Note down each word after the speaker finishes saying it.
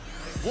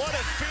What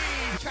a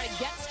feed. Try to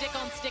get stick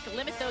on stick,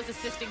 limit those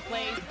assisting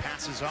plays.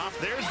 Passes off.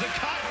 There's the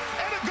cut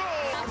and a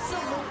goal.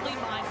 Absolutely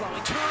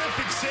mind-blowing.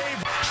 Terrific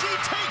save. She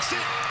takes it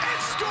and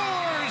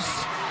scores.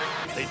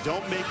 They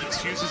don't make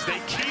excuses.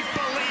 They keep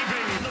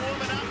believing. The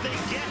woman up. They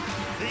get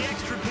the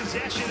extra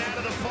possession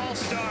out of the false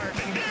start.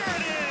 And there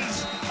it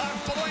is. A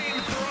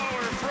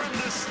flamethrower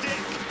from the stick.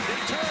 They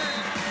turn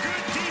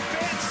good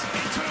defense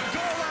into a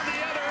goal on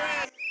the other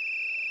end.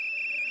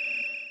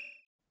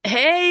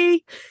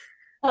 Hey.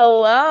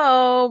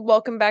 Hello.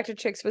 Welcome back to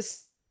Chicks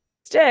with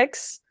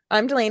Sticks.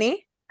 I'm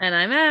Delaney. And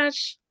I'm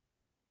Ash.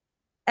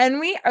 And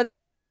we are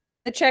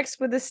the Chicks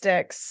with the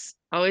Sticks.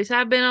 Always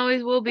have been,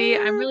 always will be.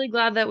 I'm really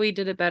glad that we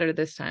did it better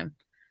this time.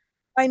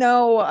 I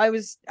know. I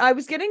was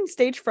getting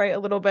stage fright a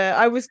little bit.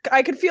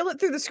 I could feel it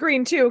through the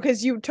screen too,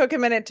 because you took a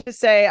minute to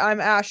say I'm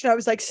Ash, and I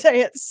was like,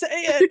 say it.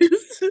 Say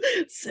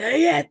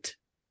it.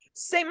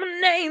 Say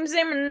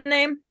my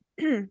name.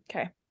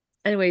 Okay.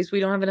 Anyways, we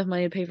don't have enough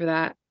money to pay for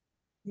that.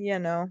 Yeah,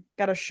 no.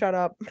 Gotta shut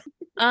up.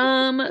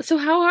 So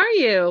how are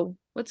you?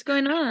 What's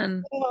going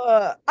on?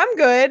 I'm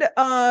good.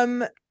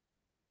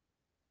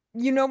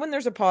 When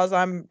there's a pause,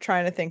 I'm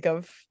trying to think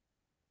of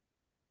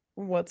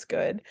what's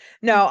good.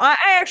 No, I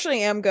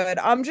actually am good.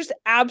 I'm just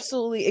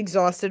absolutely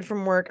exhausted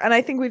from work, and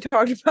I think we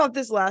talked about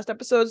this last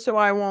episode, so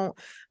I won't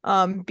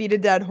beat a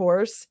dead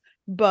horse,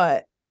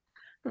 but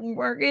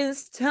work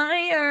is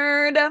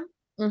tired.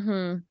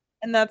 Mm-hmm.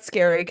 And that's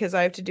scary because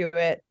I have to do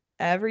it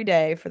every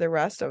day for the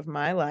rest of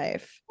my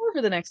life. Or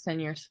for the next 10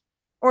 years.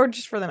 Or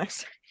just for the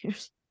next 10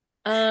 years.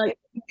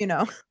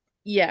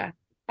 Yeah.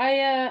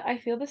 I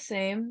feel the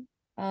same.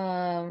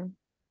 I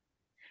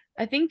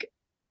think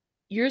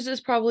yours is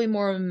probably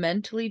more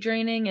mentally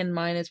draining and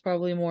mine is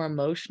probably more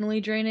emotionally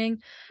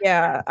draining.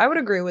 Yeah, I would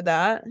agree with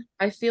that.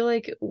 I feel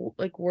like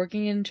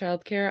working in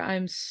childcare,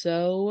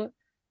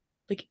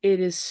 it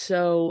is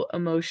so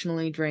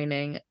emotionally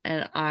draining,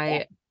 and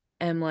I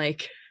am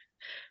like,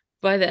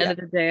 by the end of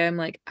the day, I'm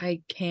like,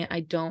 I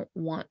don't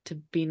want to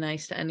be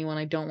nice to anyone.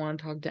 I don't want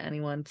to talk to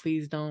anyone.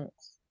 Please don't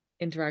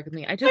interact with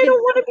me. I don't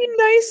want to be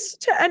nice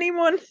to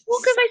anyone. Well,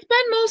 because I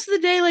spend most of the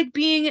day like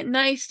being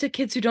nice to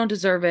kids who don't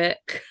deserve it.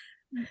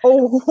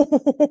 Oh.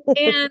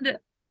 And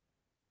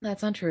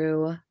that's not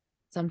true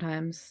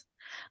sometimes.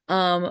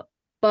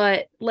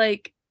 But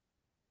like,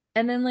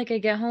 and then like I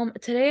get home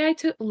today, I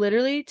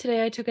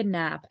took a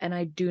nap, and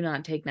I do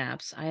not take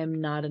naps. I am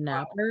not a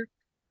napper.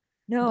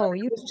 No,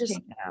 you don't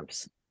take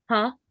naps.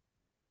 Huh?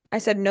 I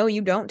said, no,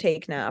 you don't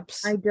take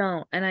naps. I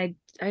don't. And I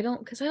don't,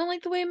 because I don't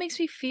like the way it makes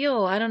me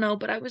feel. I don't know.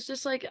 But I was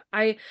just like,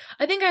 I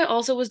think I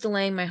also was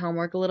delaying my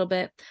homework a little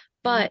bit.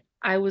 But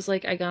I was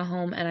like, I got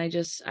home and I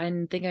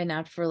think I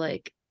napped for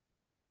like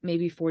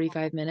maybe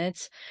 45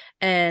 minutes.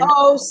 And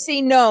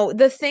no.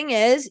 The thing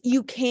is,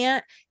 you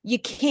can't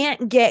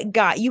get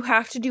got. You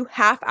have to do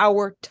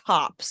half-hour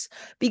tops,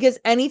 because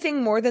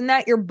anything more than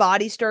that, your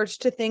body starts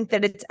to think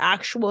that it's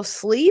actual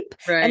sleep,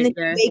 right, and then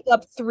you wake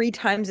up 3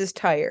 times as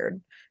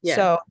tired. Yeah.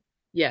 So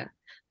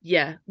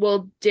yeah.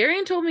 Well,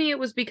 Darian told me it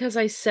was because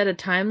I set a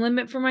time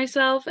limit for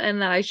myself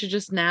and that I should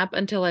just nap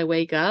until I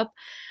wake up.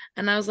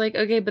 And I was like,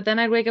 okay, but then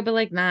I'd wake up at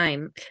like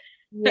 9.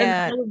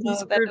 Yeah, and I would be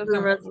screwed for the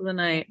rest of the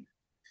night.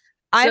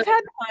 I've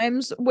had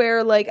times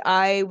where like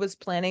I was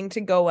planning to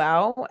go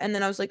out, and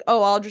then I was like,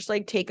 oh, I'll just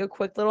like take a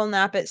quick little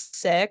nap at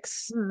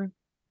 6.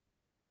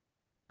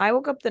 I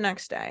woke up the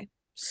next day.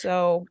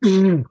 So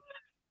wait,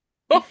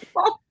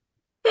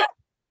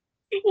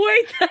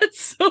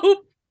 that's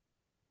so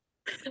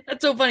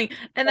funny.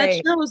 And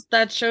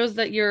that shows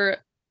that you're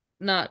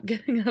not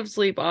getting enough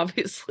sleep,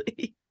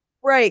 obviously.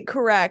 Right,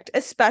 correct.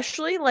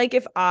 Especially like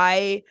if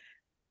I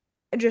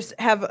just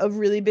have a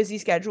really busy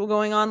schedule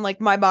going on,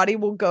 like my body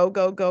will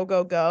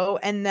go,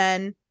 and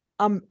then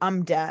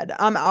I'm dead.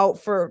 I'm out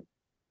for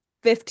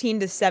 15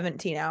 to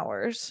 17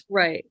 hours.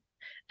 Right.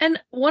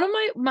 And one of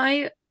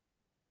my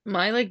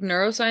like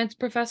neuroscience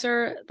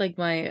professor, like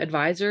my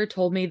advisor,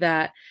 told me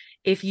that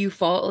if you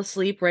fall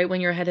asleep right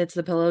when your head hits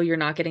the pillow, you're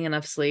not getting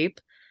enough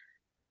sleep.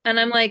 And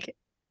I'm like,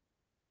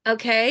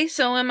 okay,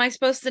 so am I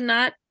supposed to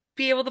not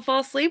be able to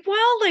fall asleep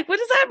well? Like, what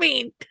does that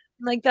mean?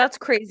 Like, that's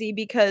crazy,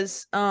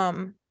 because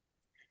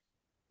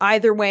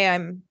either way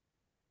I'm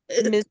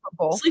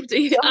miserable.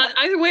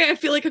 Either way I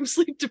feel like I'm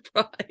sleep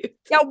deprived.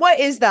 Yeah, what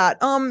is that?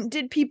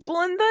 Did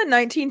people in the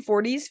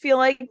 1940s feel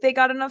like they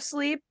got enough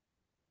sleep?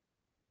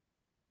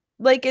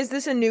 Like, is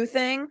this a new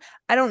thing?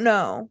 I don't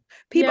know.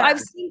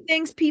 I've seen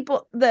things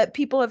people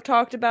have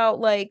talked about,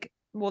 like,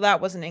 well,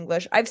 that wasn't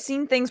English. I've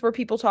seen things where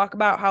people talk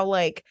about how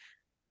like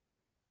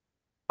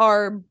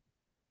our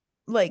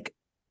like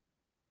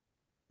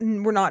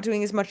we're not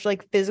doing as much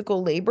like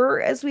physical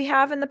labor as we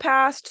have in the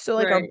past, so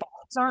like our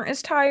bodies aren't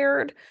as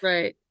tired.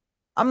 Right.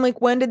 I'm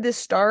like, when did this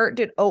start?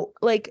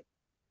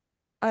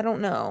 I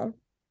don't know.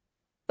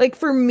 Like,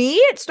 for me,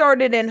 it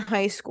started in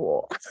high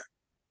school.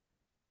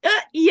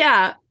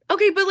 Yeah.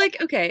 Okay, but like,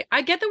 okay,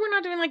 I get that we're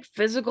not doing like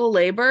physical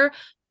labor,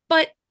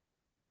 but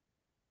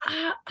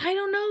I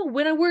don't know,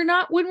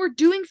 when we're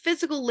doing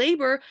physical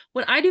labor,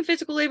 when I do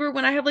physical labor,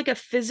 when I have like a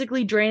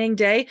physically draining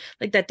day,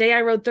 like that day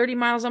I rode 30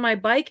 miles on my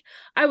bike,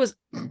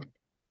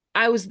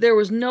 there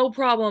was no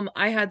problem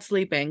I had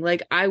sleeping.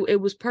 Like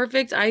it was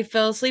perfect. I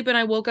fell asleep and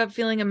I woke up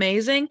feeling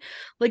amazing.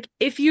 Like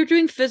if you're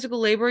doing physical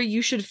labor,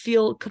 you should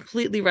feel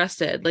completely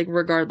rested, like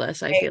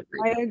regardless, I feel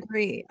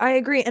like. I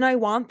agree. And I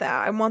want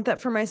that. I want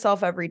that for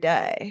myself every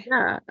day.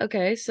 Yeah.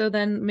 Okay. So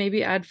then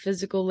maybe add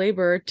physical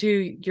labor to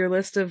your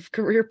list of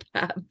career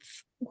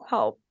paths.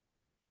 Help.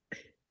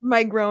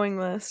 My growing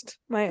list,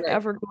 my Right.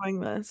 ever growing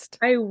list.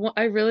 I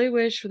really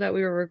wish that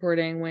we were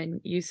recording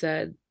when you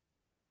said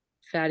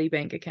fatty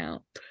bank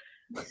account.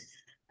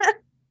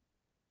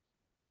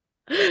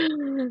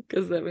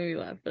 Because that made me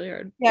laugh really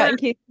hard. Yeah, But in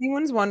case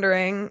anyone's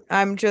wondering,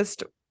 I'm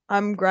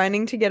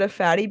grinding to get a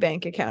fatty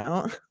bank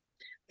account.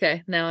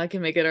 okay, now I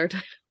can make it our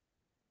title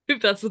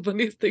if that's the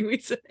funniest thing we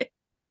say.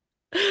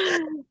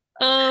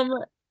 Um,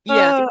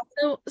 yeah.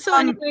 Uh, So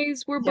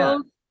anyways, yeah.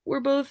 we're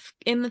both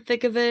in the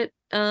thick of it.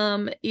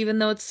 Even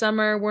though it's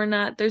summer,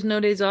 there's no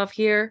days off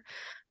here.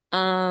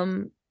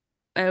 Um,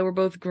 we're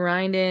both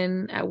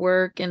grinding at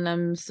work and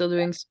I'm still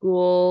doing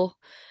school,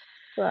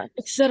 Correct.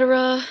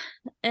 etc.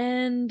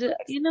 And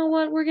you know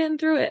what? We're getting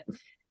through it.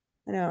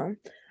 I know.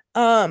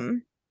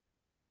 Um,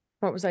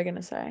 what was I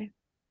gonna say?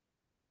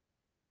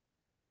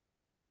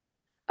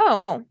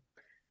 Oh,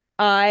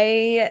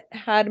 I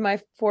had my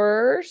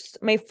first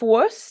My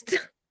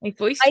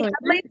voice I had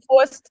my tournament.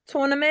 first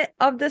tournament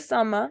of the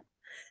summer.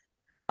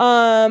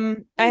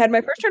 I had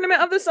my first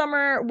tournament of the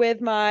summer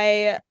with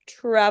my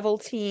travel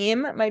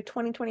team, my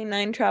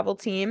 2029 travel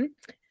team.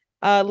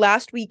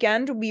 Last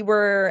weekend we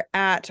were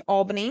at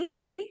Albany.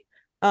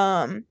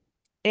 Um,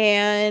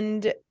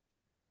 and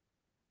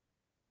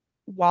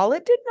while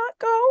it did not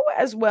go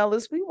as well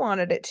as we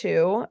wanted it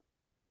to,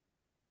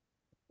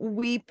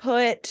 we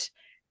put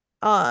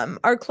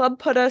our club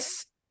put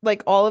us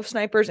like all of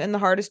snipers in the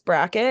hardest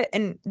bracket,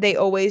 and they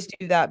always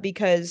do that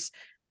because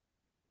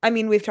I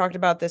mean, we've talked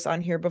about this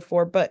on here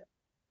before, but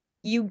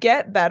you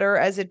get better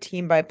as a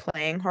team by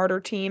playing harder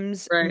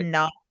teams, Right.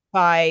 not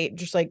by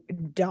just like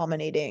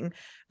dominating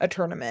a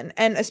tournament.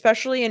 And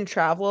especially in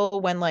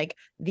travel when like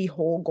the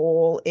whole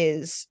goal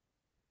is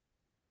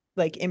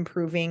like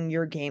improving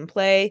your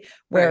gameplay, Right.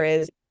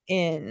 whereas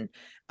in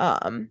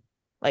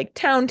like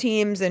town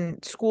teams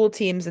and school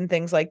teams and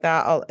things like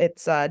that,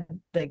 it's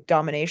like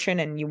domination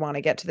and you want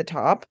to get to the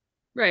top.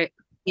 Right.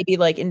 Maybe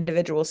like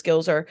individual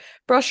skills are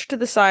brushed to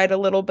the side a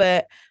little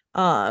bit.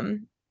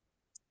 Um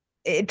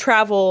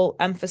Travel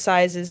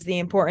emphasizes the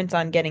importance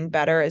on getting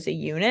better as a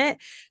unit.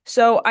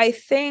 So I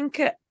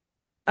think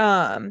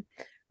um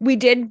we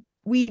did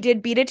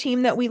beat a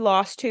team that we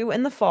lost to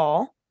in the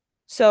fall.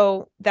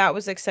 So that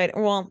was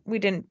exciting. Well,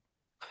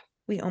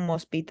 we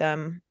almost beat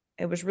them.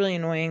 It was really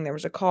annoying. There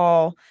was a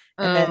call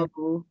and then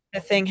Oh, the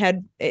thing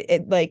had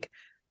it like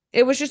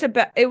it was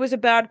a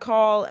bad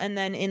call and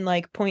then in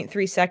like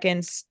 0.3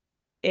 seconds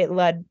it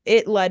led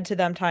to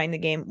them tying the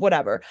game.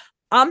 Whatever.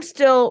 I'm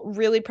still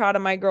really proud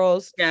of my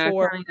girls yeah,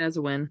 for counting as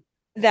a win.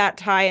 that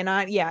tie,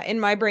 and yeah, in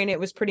my brain it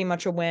was pretty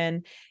much a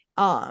win.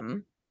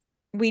 Um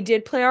we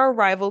did play our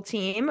rival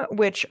team,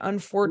 which Ooh.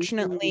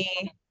 unfortunately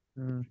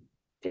Mm.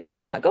 did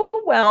not go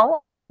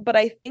well, but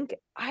I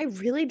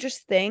really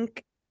just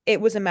think it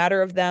was a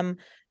matter of them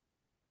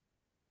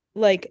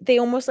like they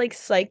almost like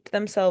psyched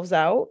themselves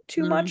out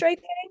too Mm. much, I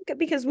think,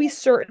 because we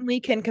certainly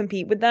can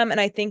compete with them. And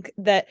I think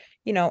that,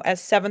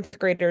 as seventh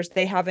graders,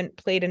 they haven't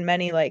played in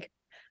many like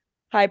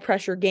high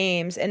pressure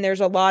games. And there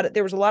was a lot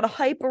of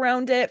hype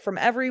around it from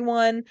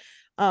everyone.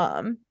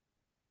 Um,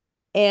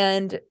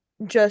 and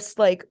just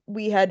like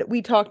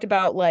we talked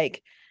about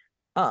like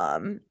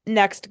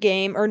next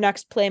game or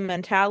next play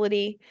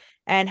mentality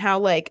and how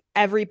like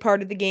every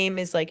part of the game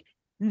is like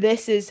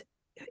this is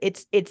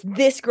it's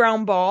this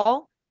ground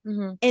ball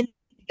Mm-hmm. and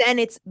then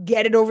it's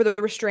get it over the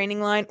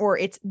restraining line or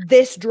it's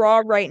this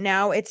draw right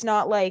now. It's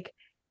not like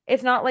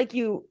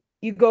you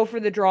go for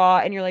the draw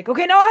and you're like,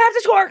 okay, now I have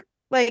to score.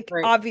 Like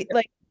Right. obvious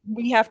like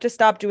we have to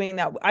stop doing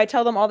that. I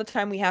tell them all the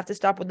time we have to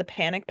stop with the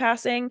panic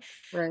passing.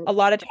 Right. A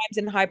lot of times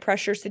in high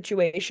pressure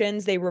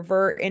situations, they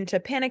revert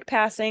into panic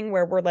passing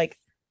where we're like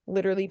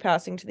literally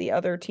passing to the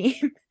other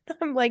team.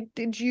 I'm like,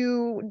 did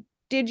you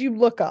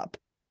look up?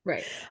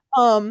 Right.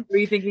 Um Were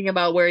you thinking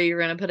about where you're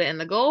gonna put it in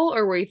the goal,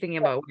 or were you thinking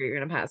about where you're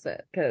gonna pass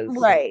it? Because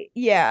Right.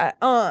 Yeah.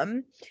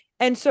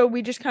 And so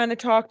we just kind of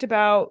talked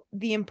about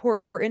the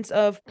importance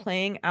of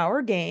playing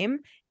our game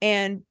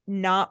and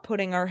not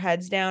putting our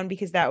heads down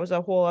because that was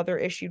a whole other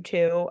issue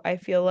too. I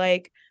feel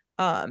like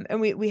and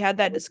we had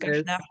that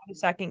discussion after the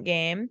second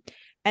game.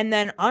 And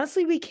then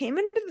honestly, we came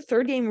into the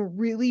third game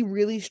really,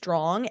 really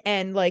strong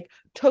and like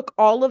took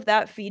all of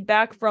that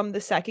feedback from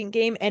the second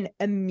game and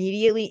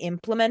immediately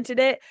implemented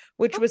it,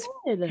 which was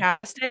good.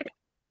 fantastic.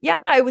 Yeah,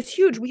 it was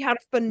huge. We had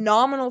a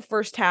phenomenal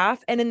first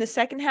half. And in the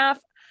second half,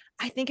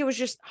 I think it was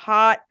just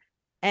hot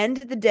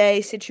end of the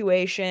day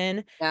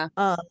situation. Yeah.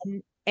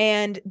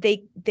 And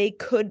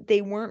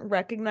they weren't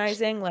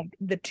recognizing like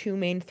the two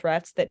main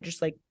threats that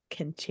just like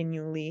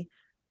continually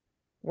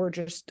were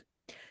just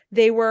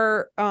they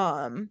were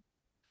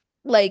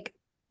like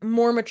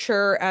more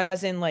mature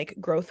as in like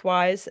growth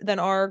wise than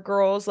our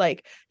girls,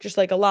 like just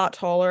like a lot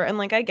taller. And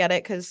like I get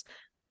it because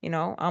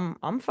I'm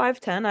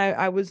 5'10".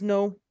 I was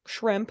no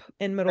shrimp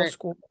in middle Right.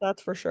 school,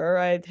 that's for sure.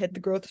 I hit the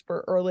growth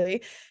spurt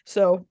early.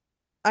 So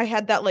I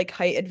had that like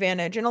height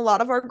advantage. And a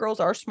lot of our girls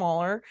are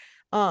smaller.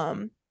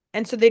 And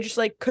so they just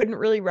like couldn't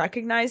really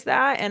recognize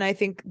that. And I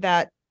think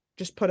that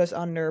just put us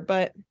under.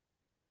 But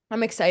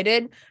I'm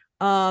excited.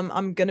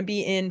 I'm gonna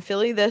be in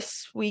Philly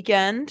this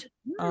weekend.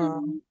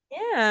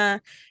 Yeah,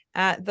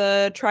 at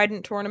the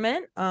Trident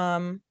tournament.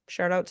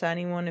 Shout out to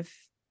anyone if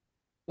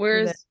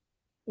you're there.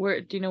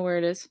 Where do you know where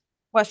it is?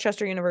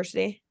 Westchester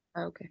University.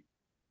 Oh, okay.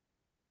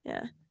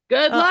 Yeah.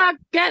 Good luck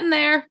getting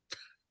there.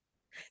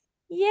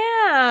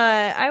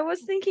 Yeah, I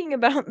was thinking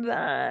about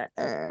that.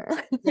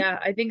 Yeah,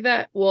 I think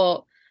that,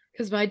 well,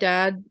 because my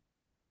dad,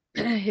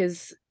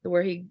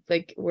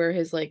 where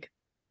his like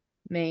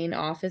main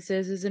office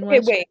is in Okay,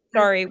 West. wait,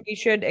 sorry, we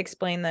should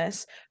explain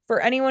this.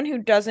 For anyone who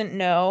doesn't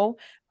know,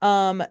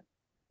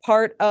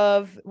 part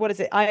of what is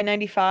it,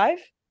 I-95?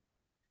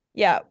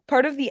 Yeah,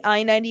 part of the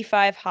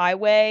I-95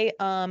 highway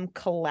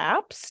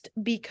collapsed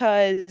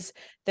because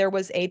there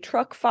was a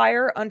truck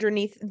fire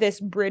underneath this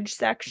bridge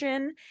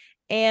section,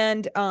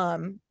 and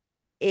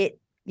it,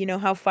 you know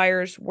how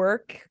fires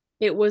work.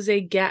 It was a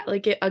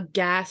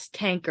gas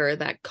tanker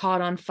that caught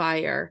on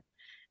fire,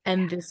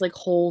 and this like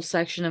whole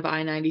section of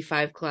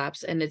I-95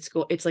 collapsed, and it's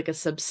like a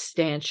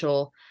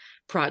substantial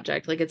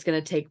project. Like it's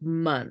gonna take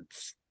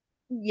months.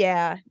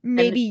 Yeah, And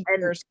maybe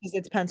and years because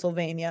it's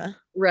Pennsylvania.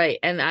 right.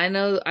 And I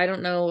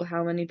don't know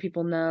how many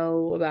people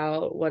know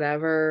about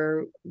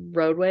whatever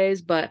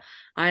roadways, but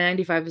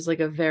I-95 is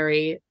like a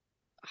very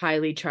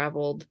highly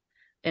traveled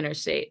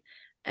interstate.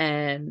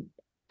 And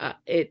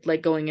it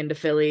like going into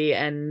Philly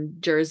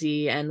and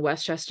Jersey and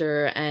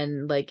Westchester,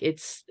 and like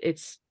it's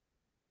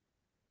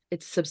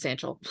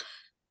substantial.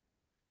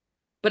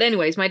 But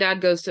anyways, my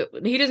dad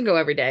he doesn't go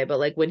every day, but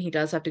like when he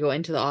does have to go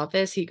into the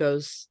office, he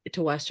goes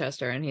to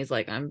Westchester and he's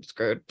like, I'm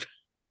screwed.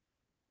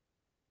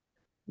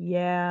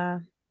 Yeah.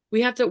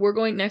 We're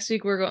going next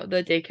week.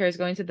 The daycare is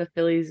going to the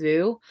Philly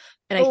Zoo.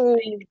 And Oh,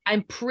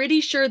 I'm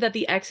pretty sure that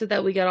the exit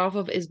that we get off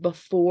of is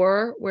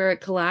before where it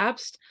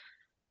collapsed.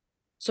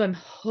 So I'm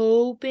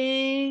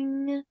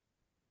hoping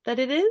that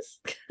it is.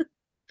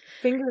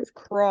 fingers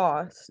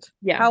crossed.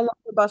 Yeah. How long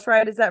the bus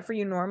ride is that for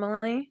you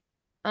normally?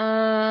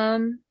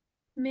 Um,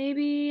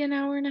 maybe an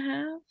hour and a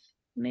half,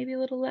 maybe a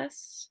little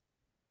less.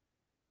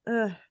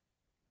 Ugh,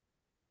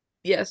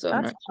 Yeah, so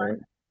I'm that's not sure.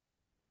 fun.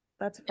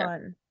 That's Yeah.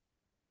 fun.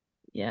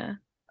 Yeah.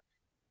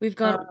 We've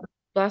Um, gone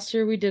last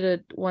year we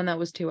did one that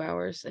was 2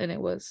 hours and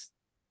it was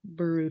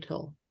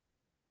brutal.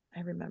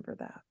 I remember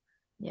that.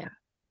 Yeah.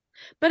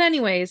 But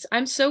anyways,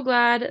 I'm so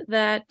glad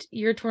that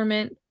your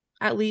tournament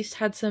at least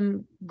had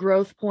some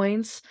growth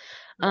points.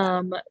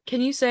 Yeah.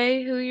 Can you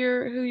say who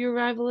your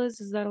rival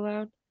is? Is that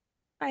allowed?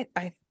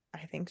 I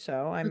think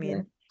so. I Okay.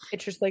 mean,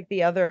 it's just like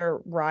the other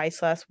Rye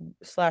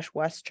slash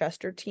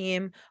Westchester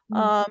team.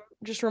 Mhm.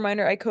 Just a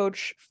reminder, I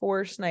coach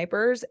for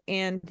snipers,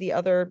 and the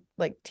other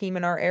like team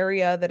in our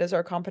area that is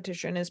our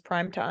competition is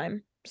Prime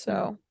Time.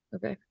 So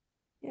Okay.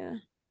 yeah.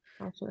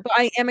 Gotcha. But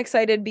I am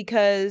excited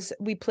because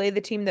we play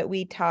the team that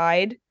we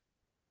tied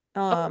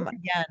Oh,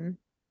 again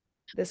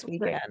this okay.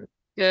 weekend.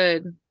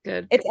 Good.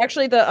 Good. It's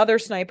actually the other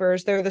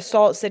snipers. They're the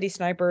Salt City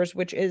Snipers,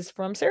 which is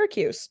from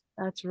Syracuse.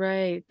 That's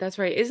right. That's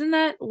right. Isn't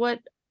that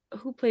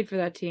who played for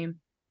that team?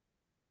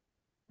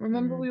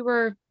 Remember Mm. we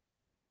were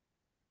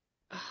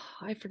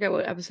I forget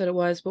what episode it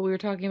was, but we were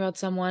talking about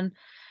someone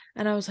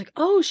and I was like,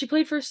 "Oh, she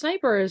played for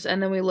Snipers."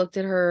 And then we looked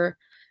at her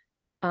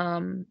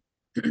um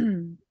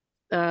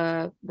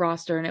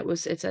roster and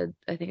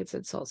I think it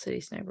said Salt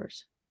City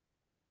Snipers.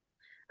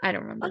 I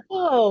don't remember.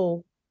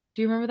 Oh,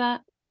 Do you remember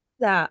that?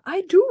 that.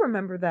 I do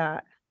remember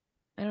that.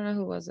 I don't know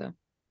who it was though.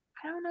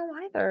 I don't know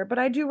either, but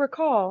I do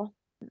recall.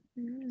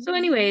 So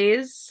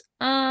anyways,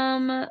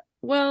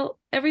 well,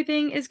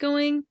 everything is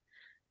going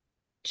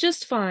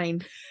just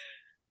fine.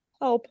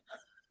 Hope.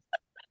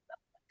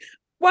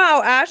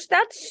 Wow, Ash,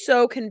 that's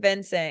so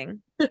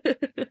convincing. I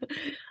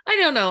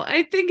don't know.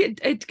 I think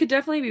it could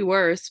definitely be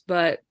worse,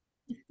 but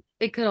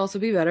it could also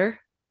be better.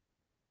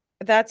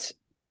 That's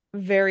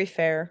very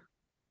fair.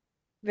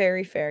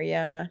 Very fair,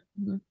 yeah.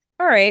 Mhm.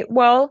 All right.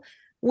 Well,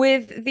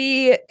 with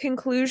the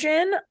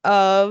conclusion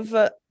of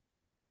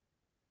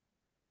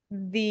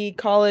the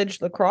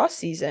college lacrosse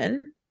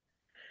season,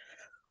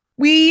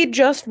 we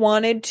just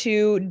wanted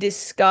to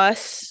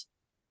discuss,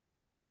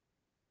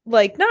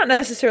 like, not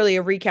necessarily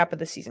a recap of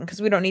the season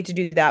because we don't need to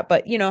do that,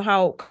 but you know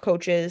how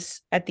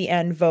coaches at the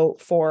end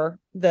vote for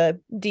the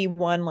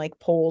D1 like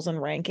polls and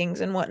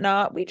rankings and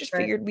whatnot. We just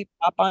Right. figured we'd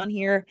pop on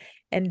here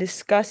and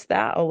discuss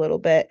that a little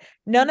bit.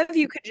 None of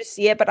you could just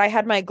see it, but I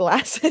had my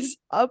glasses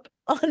up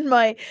on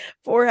my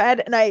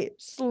forehead and I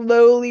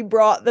slowly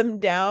brought them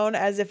down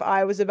as if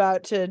I was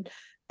about to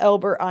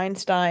Albert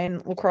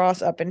Einstein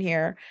lacrosse up in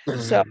here.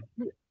 So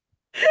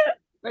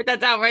Write that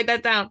down. Write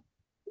that down.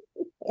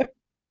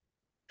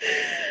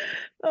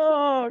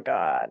 oh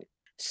God.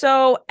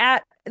 So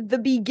at the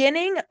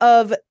beginning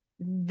of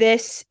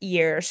this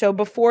year, so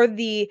before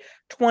the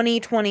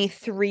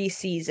 2023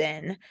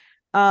 season,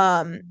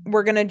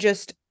 we'll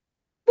just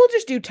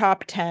do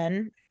top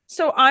 10.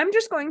 So I'm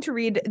just going to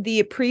read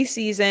the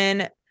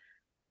preseason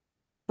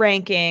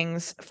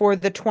rankings for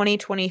the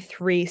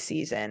 2023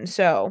 season.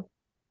 So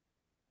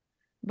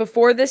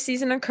before this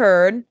season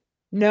occurred,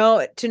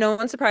 to no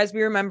one's surprise,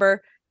 we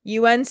remember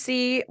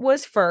UNC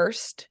was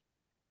first,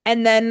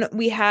 and then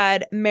we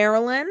had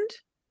Maryland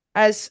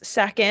as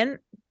second.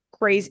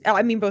 Crazy.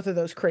 I mean, both of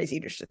those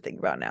crazy just to think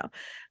about now.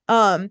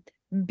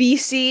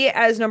 BC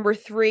as number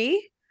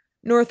 3,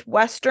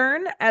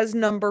 Northwestern as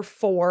number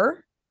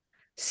 4,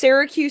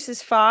 Syracuse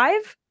is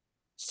 5,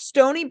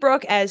 Stony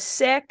Brook as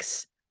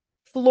 6,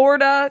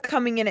 Florida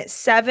coming in at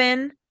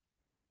 7,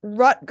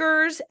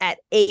 Rutgers at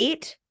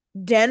 8,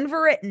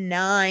 Denver at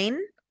 9,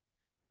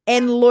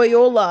 and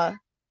Loyola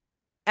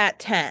at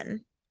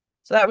 10.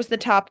 So that was the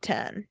top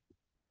 10.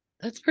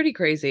 That's pretty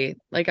crazy.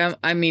 Like I'm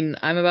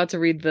about to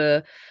read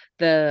the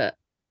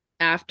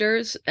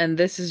afters, and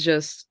this is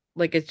just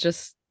like, it's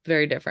just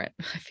very different.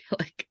 I feel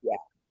like. Yeah.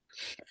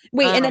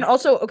 Wait, and then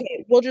also,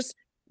 okay,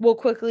 we'll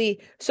quickly.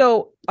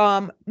 So,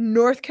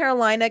 North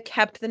Carolina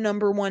kept the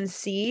number 1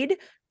 seed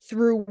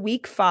through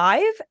week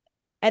 5,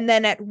 and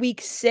then at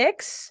week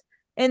 6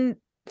 and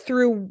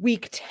through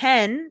week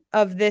 10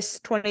 of this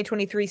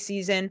 2023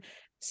 season,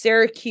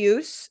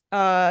 Syracuse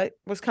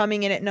was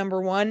coming in at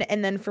number 1,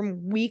 and then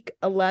from week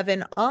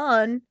 11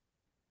 on,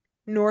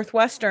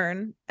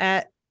 Northwestern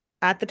at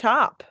the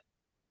top.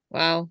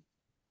 Wow.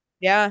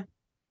 Yeah.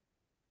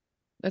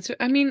 I feel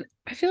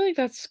like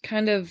it's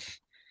kind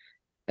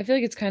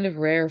of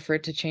rare for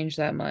it to change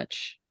that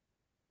much.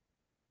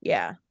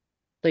 Yeah.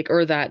 Like,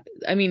 or in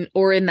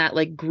that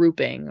like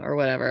grouping or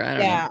whatever. I don't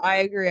know. Yeah, I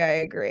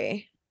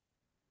agree.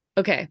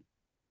 Okay.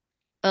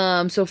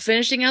 So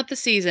finishing out the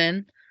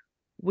season,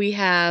 we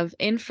have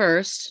in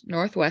first,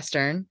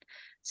 Northwestern,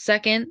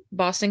 second,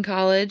 Boston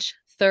College,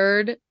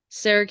 third,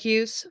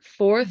 Syracuse,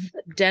 fourth,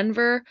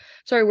 Denver.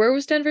 Sorry, where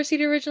was Denver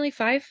seated originally?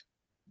 5?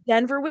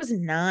 Denver was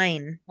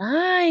 9.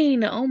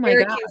 9. Oh my God.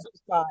 Syracuse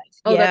was 5.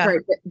 Oh, yeah. that's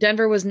right.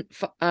 Denver was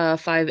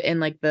 5 in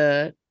like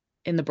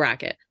in the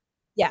bracket.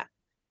 Yeah.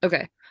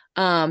 Okay.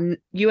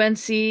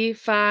 UNC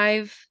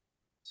 5,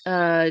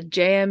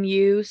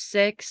 JMU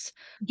 6.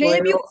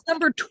 JMU was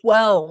number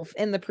 12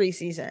 in the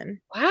preseason.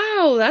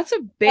 Wow, that's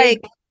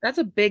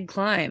a big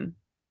climb.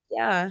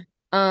 Yeah.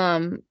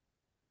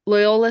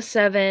 Loyola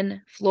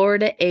 7,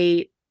 Florida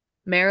 8,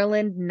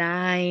 Maryland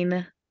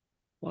 9.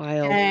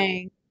 Wild.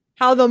 Dang.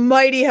 How the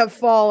mighty have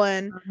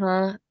fallen.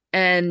 Uh-huh.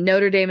 And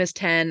Notre Dame is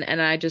 10,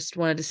 and I just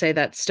wanted to say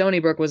that Stony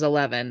Brook was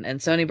 11,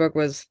 and Stony Brook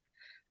was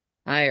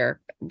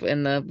higher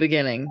in the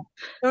beginning.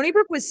 Stony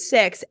Brook was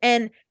 6,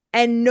 and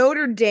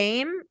Notre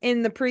Dame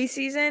in the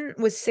preseason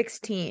was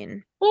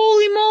 16.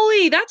 Holy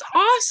moly, that's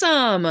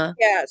awesome.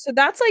 Yeah, so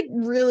that's like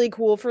really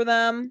cool for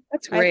them.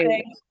 That's great. I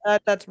think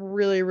that's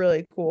really,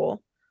 really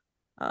cool.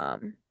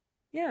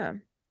 Yeah.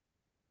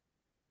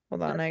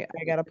 Hold on, I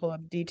gotta pull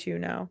up D2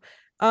 now.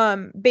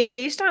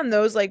 Based on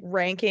those like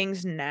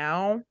rankings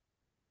now,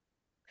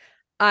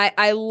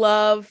 I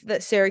love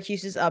that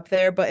Syracuse is up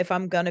there, but if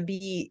I'm gonna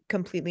be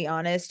completely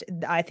honest,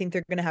 I think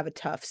they're gonna have a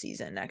tough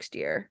season next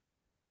year.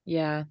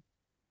 Yeah,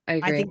 I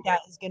agree. I think that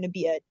is gonna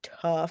be a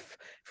tough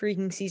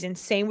freaking season.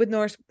 Same with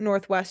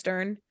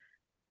Northwestern.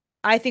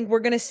 I think we're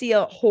gonna see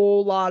a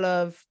whole lot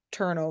of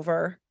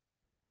turnover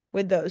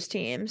with those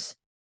teams.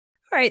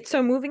 All right,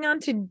 so moving on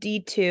to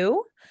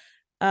D2.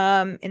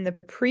 In the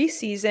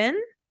preseason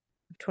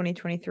of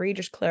 2023,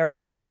 just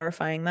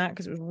clarifying that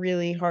because it was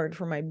really hard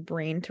for my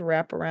brain to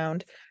wrap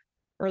around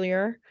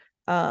earlier.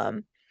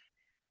 At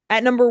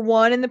number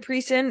 1 in the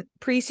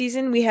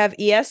preseason, we have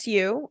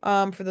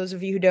ESU. For those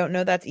of you who don't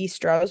know, that's East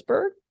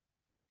Stroudsburg.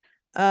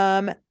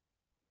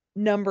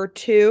 Number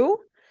 2,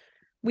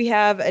 we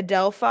have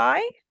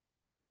Adelphi.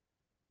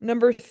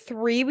 Number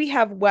 3, we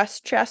have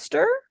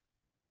Westchester.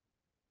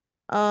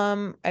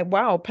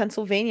 Wow,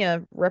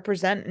 Pennsylvania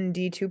representing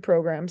D2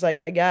 programs, I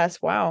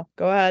guess. Wow,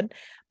 go ahead.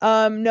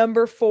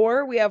 Number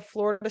 4, we have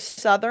Florida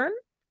Southern.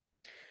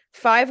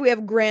 5, we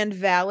have Grand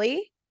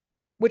Valley,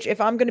 which,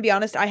 if I'm going to be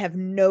honest, I have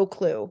no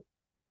clue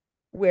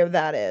where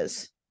that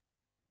is.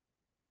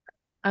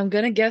 I'm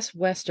going to guess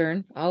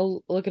Western.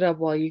 I'll look it up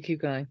while you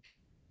keep going.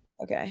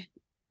 Okay.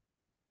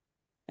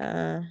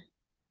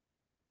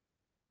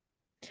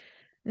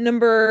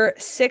 Number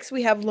 6,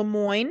 we have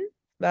Lemoyne.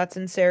 That's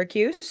in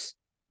Syracuse.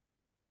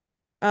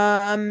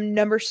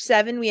 Number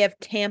 7, we have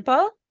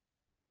Tampa.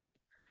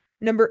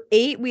 Number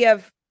 8, we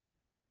have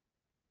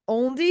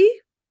Yolnde.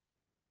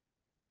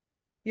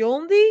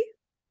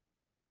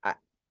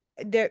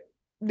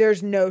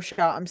 There's no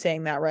shot I'm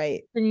saying that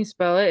right. Can you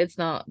spell it?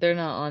 They're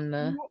not on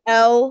the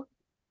Lndy.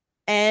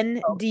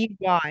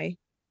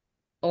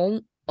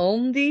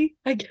 Olndy,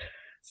 I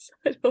guess.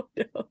 I don't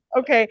know.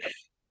 Okay.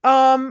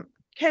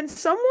 Can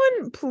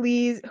someone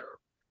please,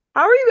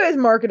 how are you guys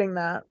marketing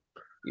that?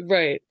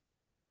 Right.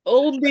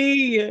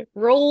 Oldie,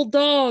 roll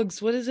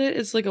dogs. What is it?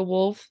 It's like a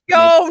wolf.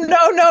 Yo,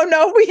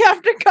 no. We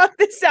have to cut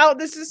this out.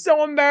 This is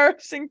so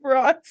embarrassing for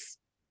us.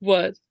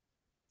 What?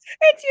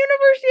 It's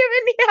University of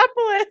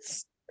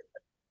Indianapolis.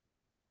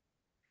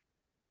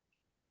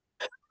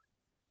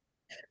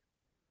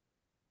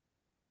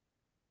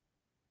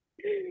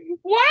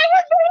 Why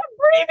would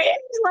they abbreviate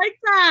it like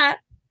that?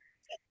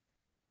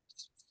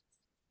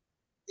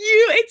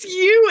 It's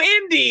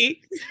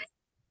Indy.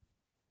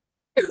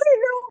 I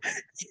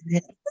know.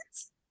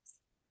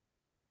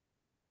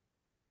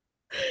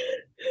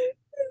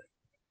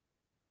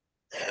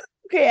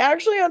 Okay,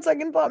 actually, on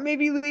second thought,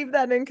 maybe leave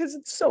that in because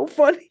it's so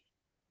funny.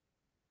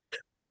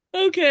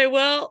 Okay,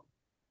 well,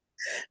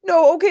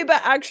 No, okay,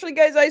 but actually,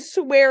 guys, I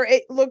swear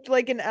it looked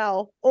like an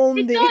L.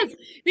 it does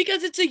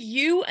because it's a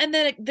U and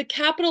then the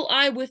capital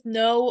I with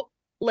no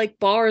like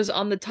bars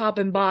on the top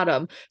and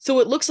bottom. So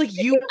it looks like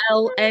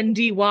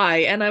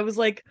ULNDY. And I was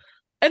like,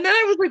 and then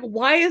I was like,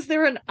 why is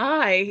there an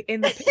I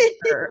in the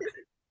picture?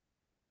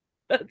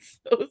 That's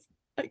so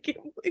I can't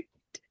believe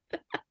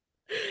that.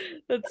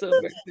 That's so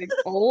embarrassing.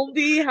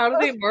 Oldie, how do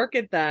they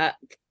market that?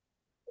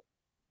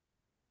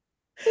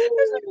 I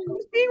was like,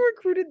 who's being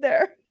recruited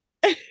there?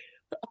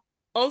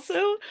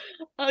 Also,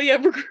 oh yeah,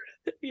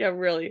 yeah,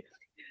 really.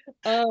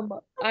 I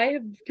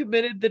have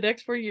committed the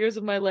next 4 years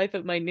of my life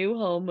at my new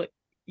home,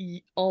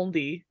 Aldi.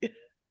 Aldi,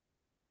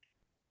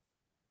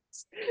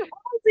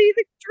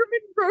 the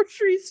German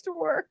grocery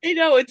store. I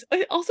know it's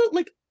also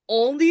like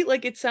Aldi,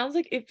 like it sounds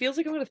like it feels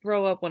like I'm gonna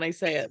throw up when I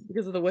say it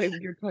because of the way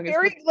your tongue is.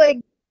 Very like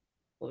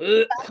Ugh,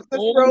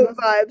 the throat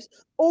vibes.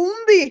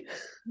 Aldi.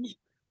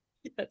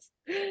 Yes.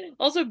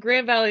 Also,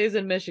 Grand Valley is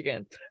in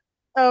Michigan.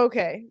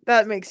 Okay,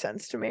 that makes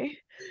sense to me.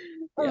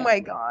 Oh Yeah. my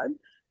god.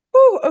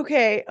 Oh,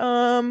 okay.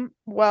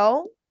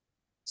 Well,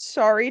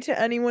 sorry to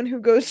anyone who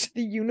goes to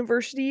the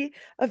University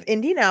of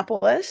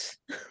Indianapolis,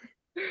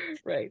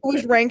 Right. who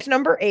was ranked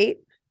number 8.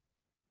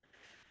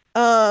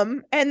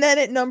 And then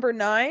at number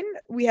 9,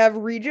 we have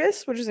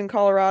Regis, which is in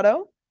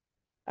Colorado.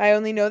 I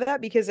only know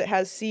that because it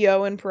has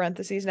CO in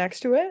parentheses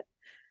next to it.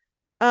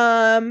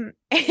 And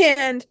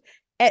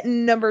at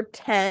number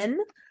 10,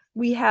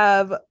 we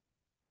have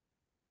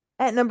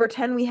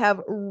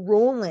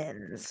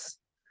Rollins,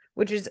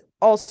 which is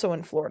also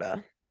in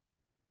Florida.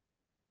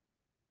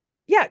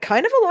 Yeah,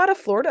 kind of a lot of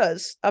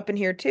Floridas up in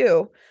here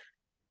too.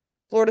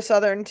 Florida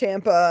Southern,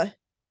 Tampa,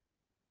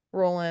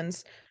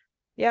 Rollins.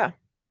 Yeah.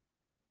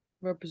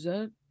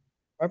 Represent.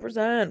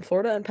 Represent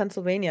Florida and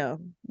Pennsylvania.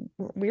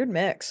 Weird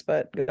mix,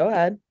 but go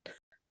ahead.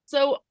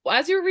 So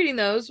as you were reading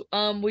those,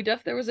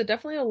 there was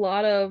definitely a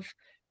lot of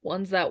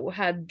ones that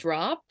had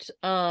dropped,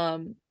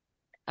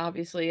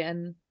 obviously,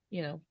 and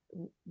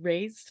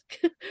raised.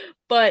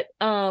 But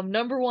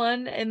number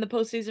one in the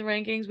postseason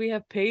rankings, we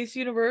have Pace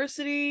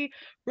University.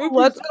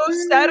 Let's go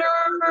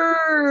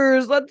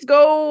Setters. Let's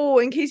go.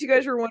 In case you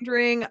guys were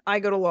wondering, I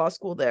go to law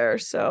school there.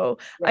 So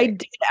I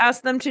did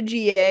ask them to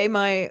GA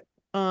my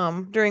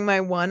during my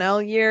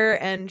 1L year,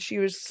 and she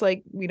was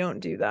like, we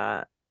don't do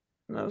that.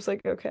 And I was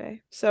like,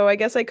 okay. So I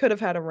guess I could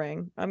have had a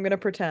ring. I'm gonna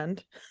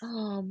pretend.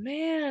 Oh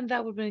man,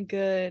 that would have been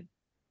good.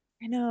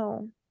 I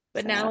know.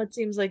 But now it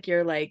seems like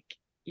you're like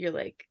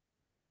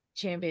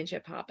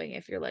championship hopping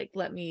if you're like,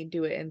 let me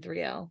do it in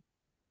 3L.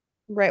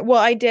 Right. Well,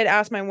 I did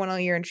ask my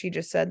 1L year and she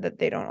just said that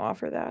they don't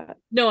offer that.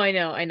 No, I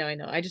know.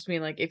 I just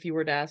mean like if you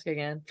were to ask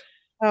again.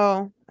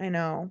 Oh, I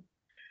know.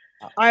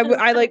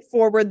 I like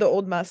forward the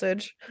old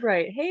message.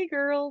 Right. Hey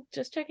girl,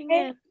 just checking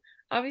in.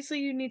 Obviously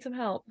you need some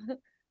help.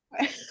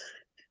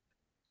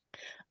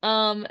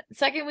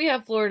 Second we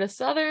have Florida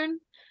Southern.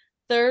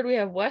 Third we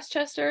have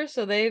Westchester.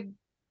 So they've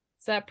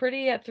sat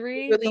pretty at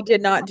 3. Really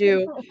did not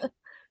do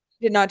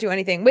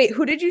anything. Wait,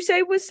 who did you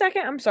say was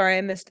second? I'm sorry,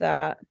 I missed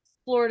that.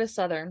 Florida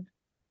Southern.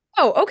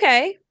 Oh,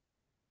 okay.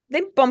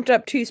 They bumped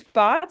up 2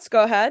 spots.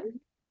 Go ahead.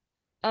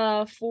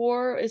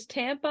 4 is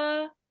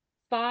Tampa.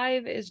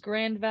 5 is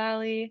Grand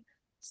Valley.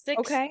 6.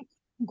 Okay.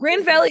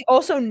 Grand Valley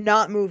also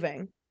not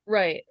moving.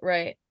 Right.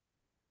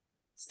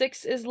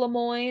 6 is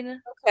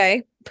Lemoyne.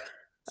 Okay.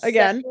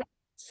 Again.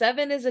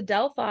 7 is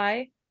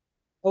Adelphi.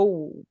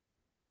 Oh.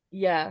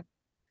 Yeah.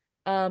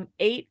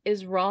 8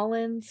 is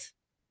Rollins.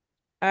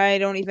 I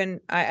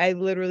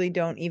literally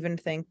don't even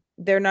think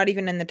they're not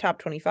even in the top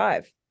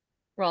 25.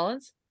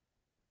 Rollins?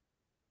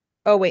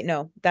 Oh wait,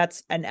 no.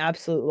 That's an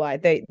absolute lie.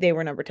 They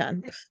were number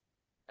 10.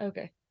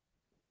 Okay.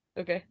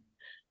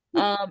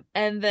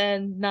 And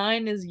then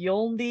 9 is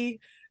Yolndi.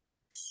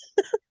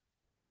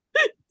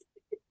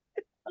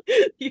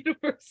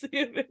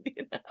 University of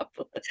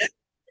Indianapolis.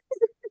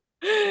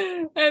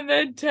 And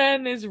then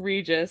 10 is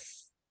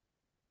Regis.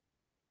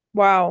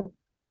 Wow.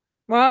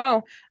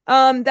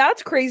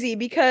 That's crazy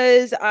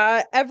because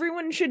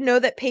everyone should know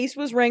that Pace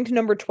was ranked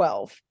number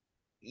 12.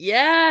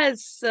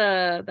 Yes,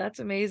 that's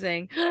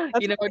amazing.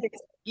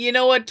 You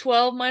know what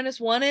 12 minus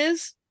 1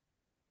 is?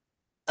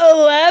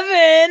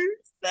 11.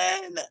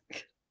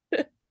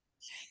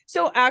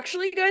 So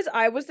actually, guys,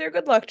 I was their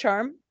good luck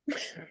charm.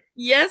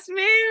 Yes,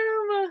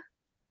 ma'am.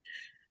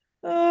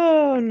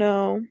 Oh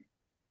no.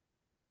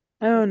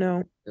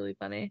 Really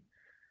funny.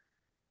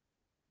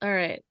 All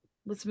right,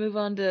 let's move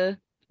on to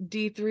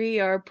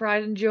D3, our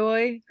pride and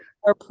joy.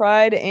 Our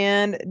pride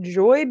and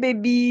joy,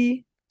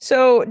 baby.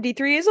 So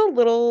D3 is a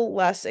little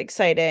less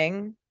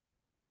exciting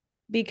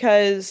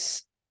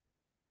because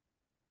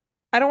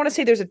I don't want to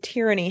say there's a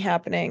tyranny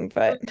happening, I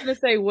but was gonna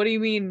say, what do you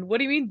mean? What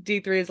do you mean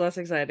D3 is less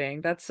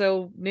exciting? That's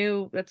so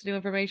new. That's new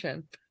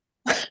information.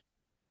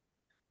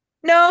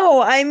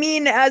 no, I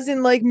mean as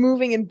in like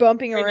moving and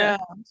bumping I know.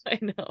 around. I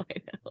know.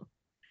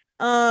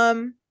 I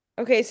know.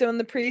 Okay, so in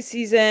the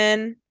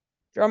preseason,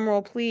 drum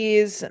roll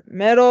please,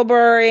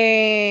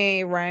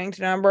 Middlebury ranked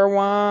number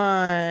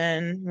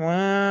 1.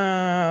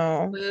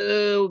 Wow.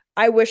 Boo.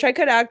 I wish I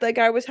could act like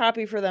I was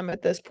happy for them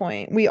at this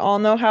point. We all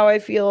know how I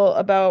feel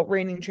about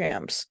reigning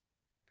champs.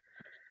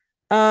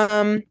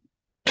 Um,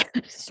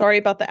 sorry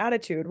about the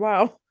attitude.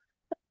 Wow.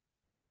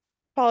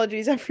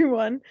 Apologies,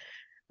 everyone.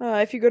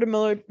 If you go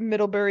to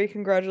Middlebury,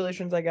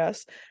 congratulations, I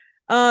guess.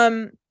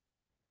 Um,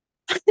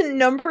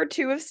 number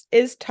 2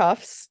 is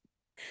Tufts.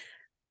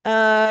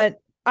 Why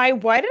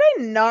did I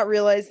not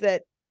realize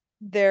that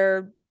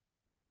their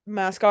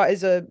mascot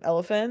is a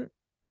elephant?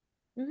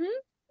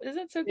 Isn't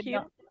that so Did cute?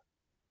 not-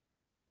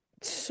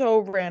 So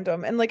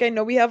random. And like I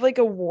know we have like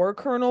a war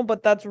colonel,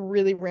 but that's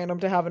really random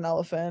to have an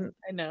elephant.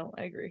 I know.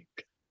 I agree.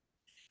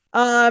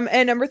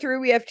 And number 3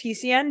 we have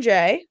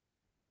TCNJ.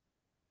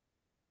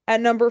 At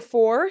number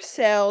 4,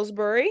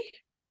 Salisbury.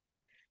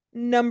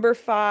 Number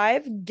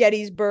 5,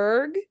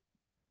 Gettysburg.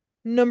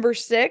 Number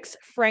 6,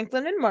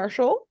 Franklin and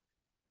Marshall.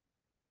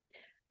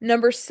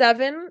 Number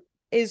 7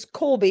 is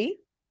Colby.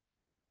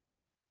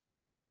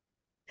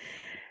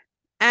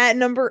 At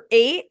number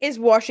 8 is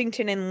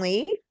Washington and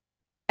Lee.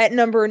 At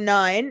number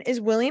 9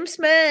 is William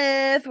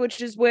Smith,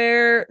 which is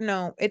where,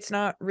 no, it's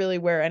not really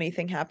where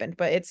anything happened,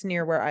 but it's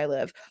near where I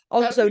live.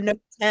 Also, Okay.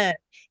 number 10,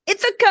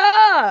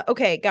 Ithaca.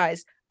 Okay,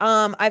 guys.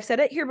 I've said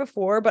it here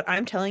before, but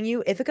I'm telling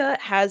you, Ithaca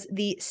has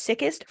the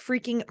sickest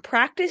freaking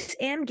practice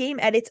and game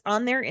edits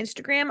on their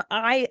Instagram.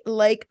 I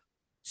like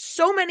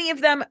so many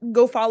of them.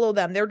 Go follow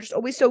them. They're just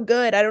always so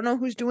good. I don't know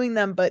who's doing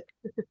them, but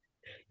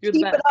You're the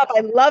keep it best. up.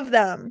 I love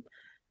them.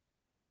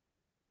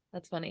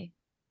 That's funny.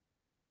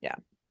 Yeah.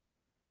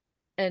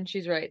 And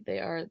she's right. They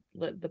are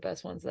the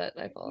best ones that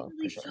I follow.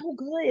 Really For sure. so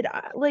good.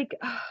 Like,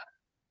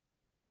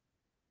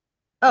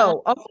 Uh,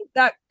 also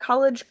that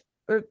college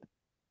or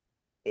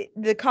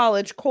the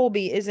college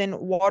Colby is in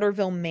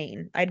Waterville,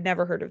 Maine. I'd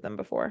never heard of them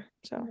before,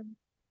 so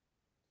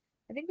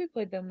I think we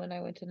played them when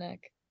I went to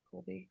NEC,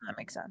 Colby. that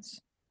makes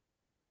sense.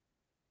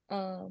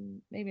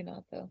 Maybe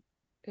not though,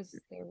 because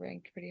they're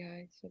ranked pretty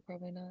high, so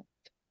probably not.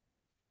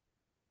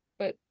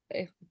 But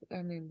if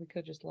I mean, we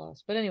could just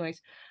lost. But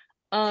anyways,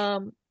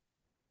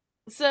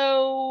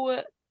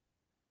 so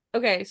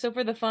okay, so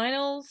for the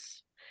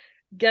finals,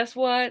 guess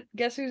what?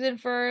 Guess who's in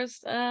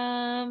first?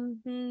 Not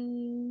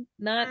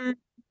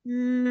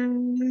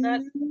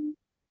Mm-hmm.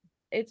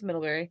 it's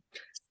Middlebury.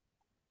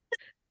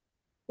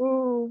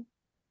 Ooh.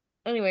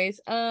 Anyways,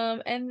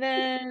 and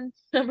then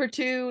number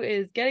 2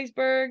 is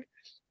Gettysburg.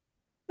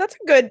 That's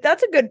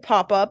a good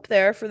pop up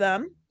there for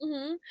them.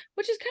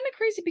 Which is kind of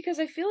crazy because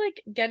I feel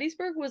like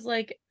Gettysburg was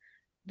like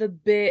the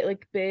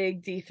big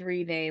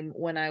D3 name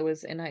when I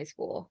was in high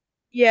school.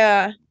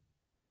 Yeah.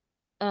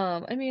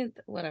 I mean,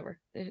 whatever.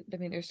 I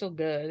mean, they're still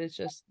good. It's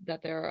just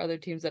that there are other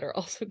teams that are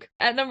also good.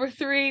 At number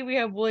 3, we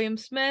have William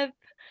Smith.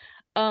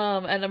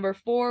 At number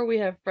 4, we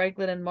have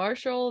Franklin and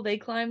Marshall. They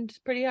climbed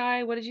pretty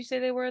high. What did you say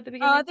they were at the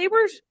beginning?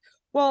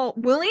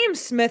 William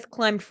Smith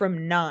climbed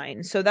from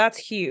 9, so that's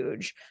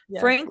huge.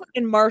 Yeah. Franklin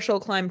and Marshall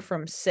climbed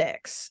from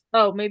 6.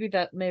 Oh, maybe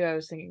I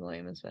was thinking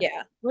William and Smith.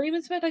 Yeah. William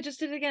and Smith, I just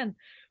did it again.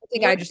 I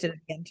think I just did it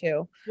again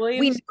too. William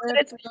We know Smith. that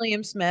it's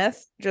William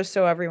Smith, just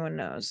so everyone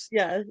knows.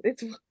 Yeah,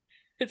 it's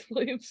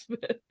William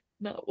Smith,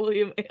 not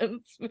William and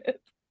Smith.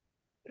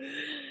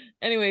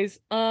 Anyways,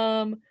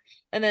 and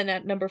then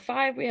at number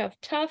 5 we have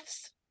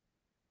Tufts.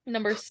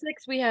 Number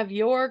 6 we have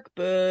York.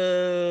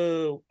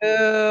 Boo.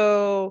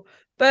 Boo.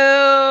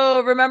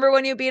 Boo. Remember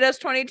when you beat us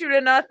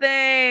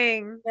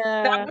 22-0?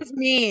 Yeah. That was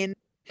mean.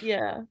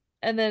 Yeah.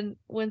 And then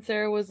when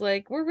Sarah was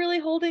like, "We're really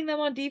holding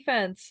them on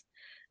defense."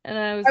 And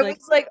I was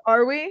like,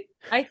 are we?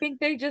 I think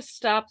they just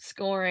stopped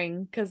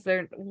scoring because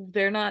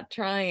they're not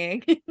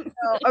trying.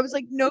 No, I was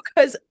like, no,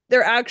 because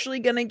they're actually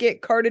gonna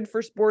get carded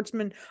for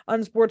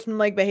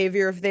unsportsmanlike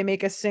behavior if they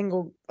make a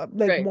single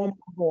Right. one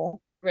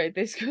goal. Right.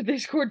 They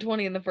scored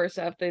 20 in the first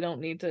half. They don't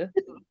need to.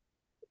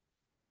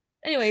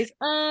 Anyways,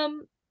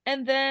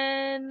 and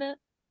then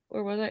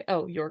where was I?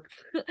 Oh, York.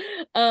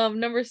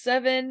 Number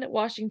 7,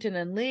 Washington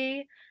and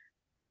Lee.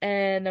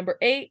 And number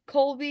 8,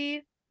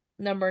 Colby.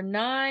 Number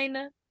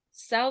 9,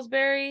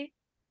 Salisbury.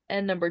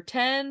 And number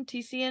 10,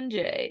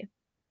 TCNJ.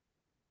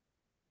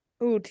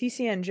 Ooh,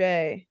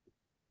 TCNJ.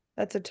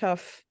 That's a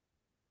tough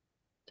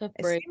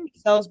break.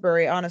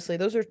 Salisbury, honestly.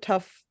 Those are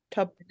tough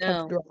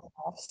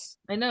drop-offs.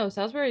 I know.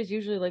 Salisbury is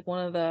usually like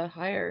one of the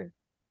higher,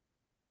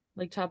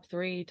 like top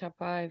 3, top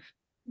 5.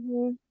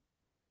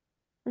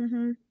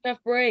 Tough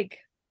break.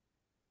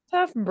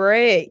 Tough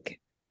break.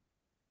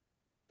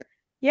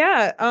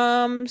 Yeah,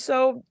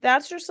 so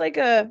that's just like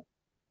a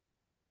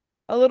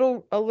a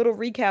little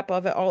recap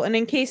of it all. And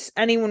in case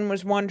anyone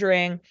was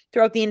wondering,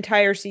 throughout the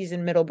entire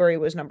season, Middlebury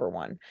was number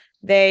 1.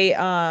 They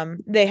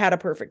had a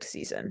perfect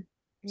season.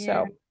 Yeah.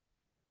 So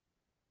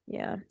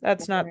yeah,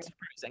 that's not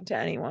surprising to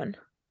anyone.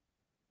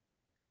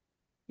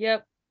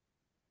 Yep.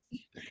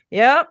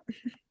 Yep.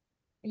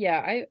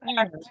 Yeah, I don't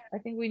know. I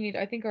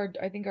think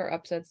our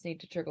upsets need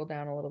to trickle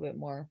down a little bit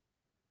more.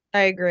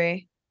 I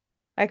agree.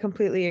 I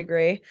completely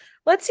agree.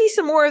 Let's see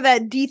some more of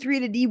that D3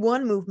 to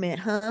D1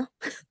 movement, huh?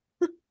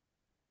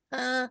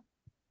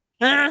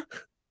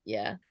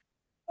 Yeah.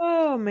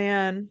 Oh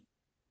man.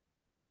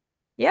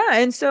 Yeah,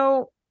 and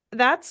so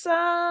that's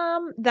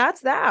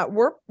that.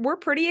 We're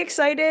pretty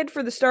excited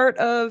for the start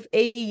of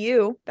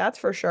AEU, that's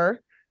for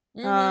sure.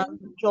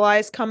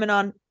 July's coming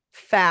on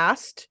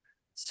fast,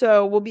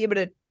 so we'll be able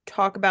to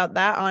talk about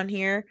that on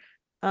here.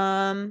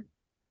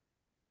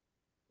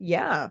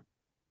 Yeah.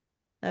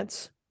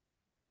 That's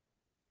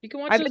You can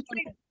watch I've those.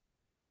 been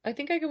I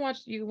think you can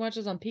watch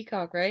this on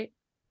Peacock, right?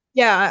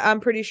 Yeah, I'm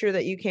pretty sure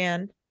that you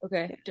can.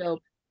 Okay,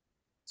 dope.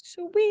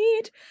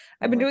 Sweet.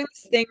 I've been doing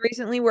this thing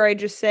recently where I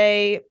just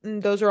say,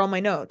 those are all my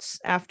notes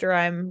after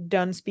I'm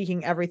done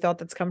speaking every thought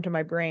that's come to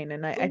my brain.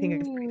 And I think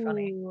it's pretty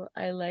funny.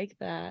 I like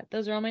that.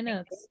 Those are all my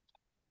notes.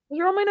 Those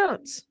are all my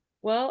notes.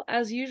 Well,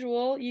 as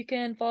usual, you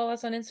can follow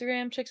us on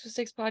Instagram, Chicks with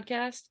Six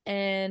Podcast,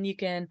 and you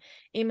can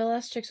email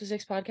us,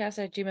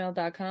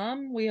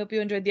 chickswithsixpodcast@gmail.com. We hope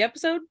you enjoyed the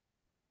episode.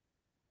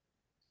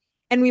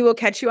 And we will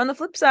catch you on the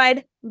flip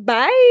side.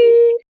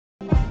 Bye.